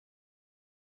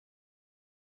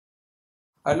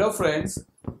Hello friends,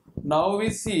 now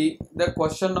we see the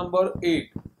question number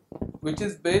 8, which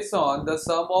is based on the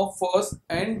sum of first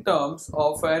n terms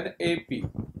of an AP.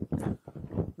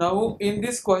 Now in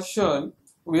this question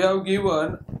we have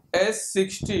given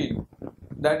S16,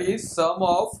 that is sum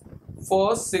of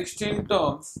first 16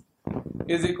 terms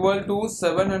is equal to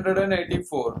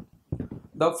 784.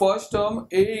 The first term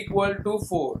A equal to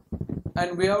 4,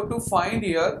 and we have to find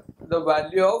here the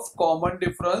value of common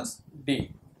difference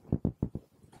D.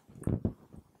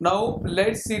 Now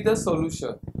let's see the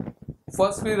solution.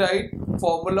 First we write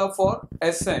formula for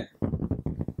Sn.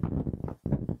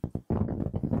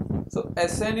 So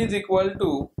Sn is equal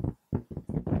to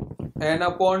n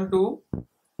upon 2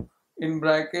 in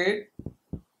bracket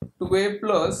 2a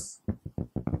plus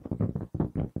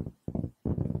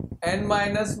n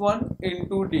minus 1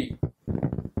 into d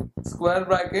square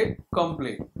bracket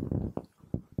complete.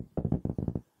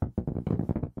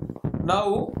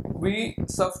 Now we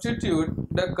substitute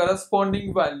the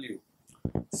corresponding value.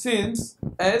 Since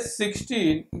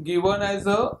S16 given as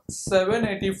a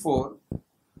 784,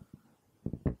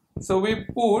 so we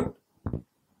put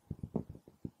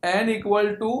n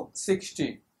equal to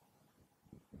 16.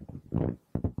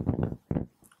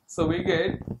 So we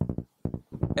get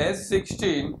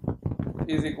S16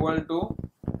 is equal to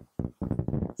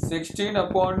 16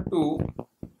 upon 2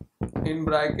 in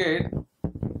bracket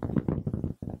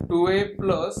 2a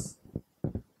plus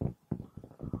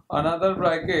another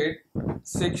bracket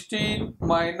 16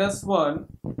 minus 1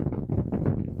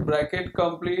 bracket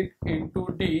complete into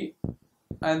d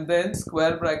and then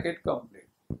square bracket complete.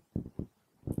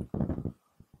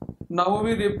 Now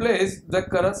we replace the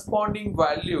corresponding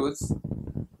values.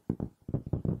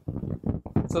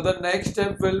 So the next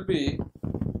step will be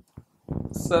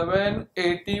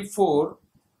 784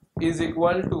 is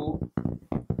equal to,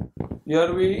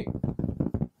 here we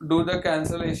do the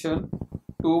cancellation,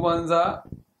 2 ones are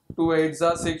 2 eights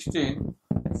are 16,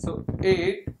 so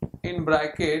 8 in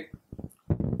bracket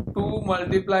 2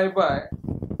 multiplied by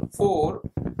 4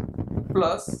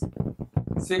 plus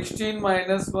 16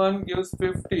 minus 1 gives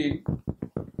 15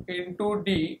 into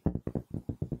d,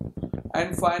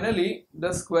 and finally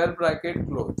the square bracket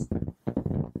close.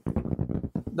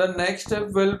 The next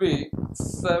step will be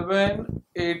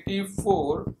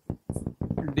 784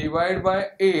 divided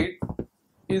by 8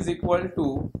 is equal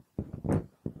to,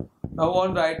 now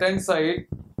on right hand side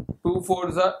 2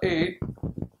 fours are 8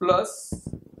 plus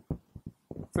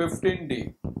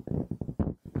 15d.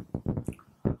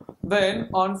 Then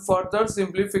on further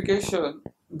simplification,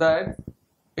 that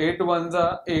 8 ones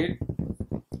are 8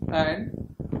 and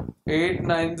 8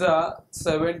 nines are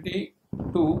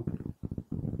 72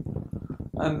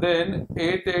 and then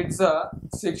 8 eights are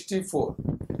 64.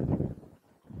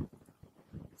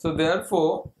 So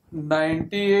therefore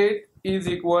 98 is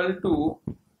equal to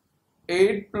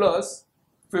 8 plus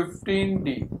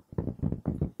 15d.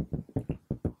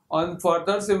 On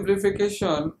further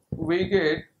simplification, we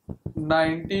get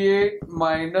 98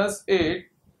 minus 8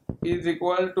 is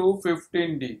equal to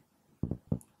 15d.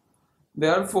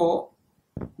 Therefore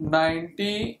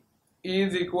 90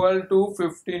 is equal to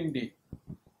 15d.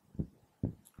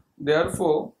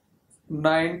 Therefore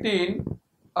 19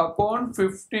 upon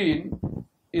 15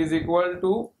 is equal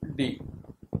to d.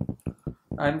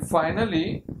 And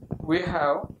finally we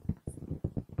have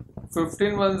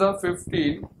 15 ones are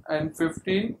 15 and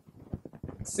 15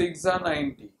 6 are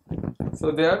 90.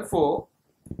 So therefore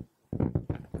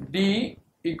d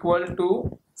equal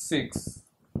to 6,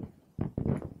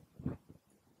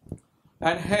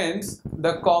 and hence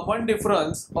the common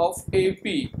difference of AP,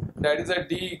 that is a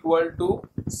d equal to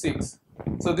 6.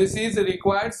 So this is a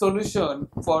required solution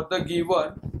for the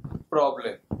given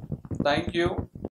problem. Thank you.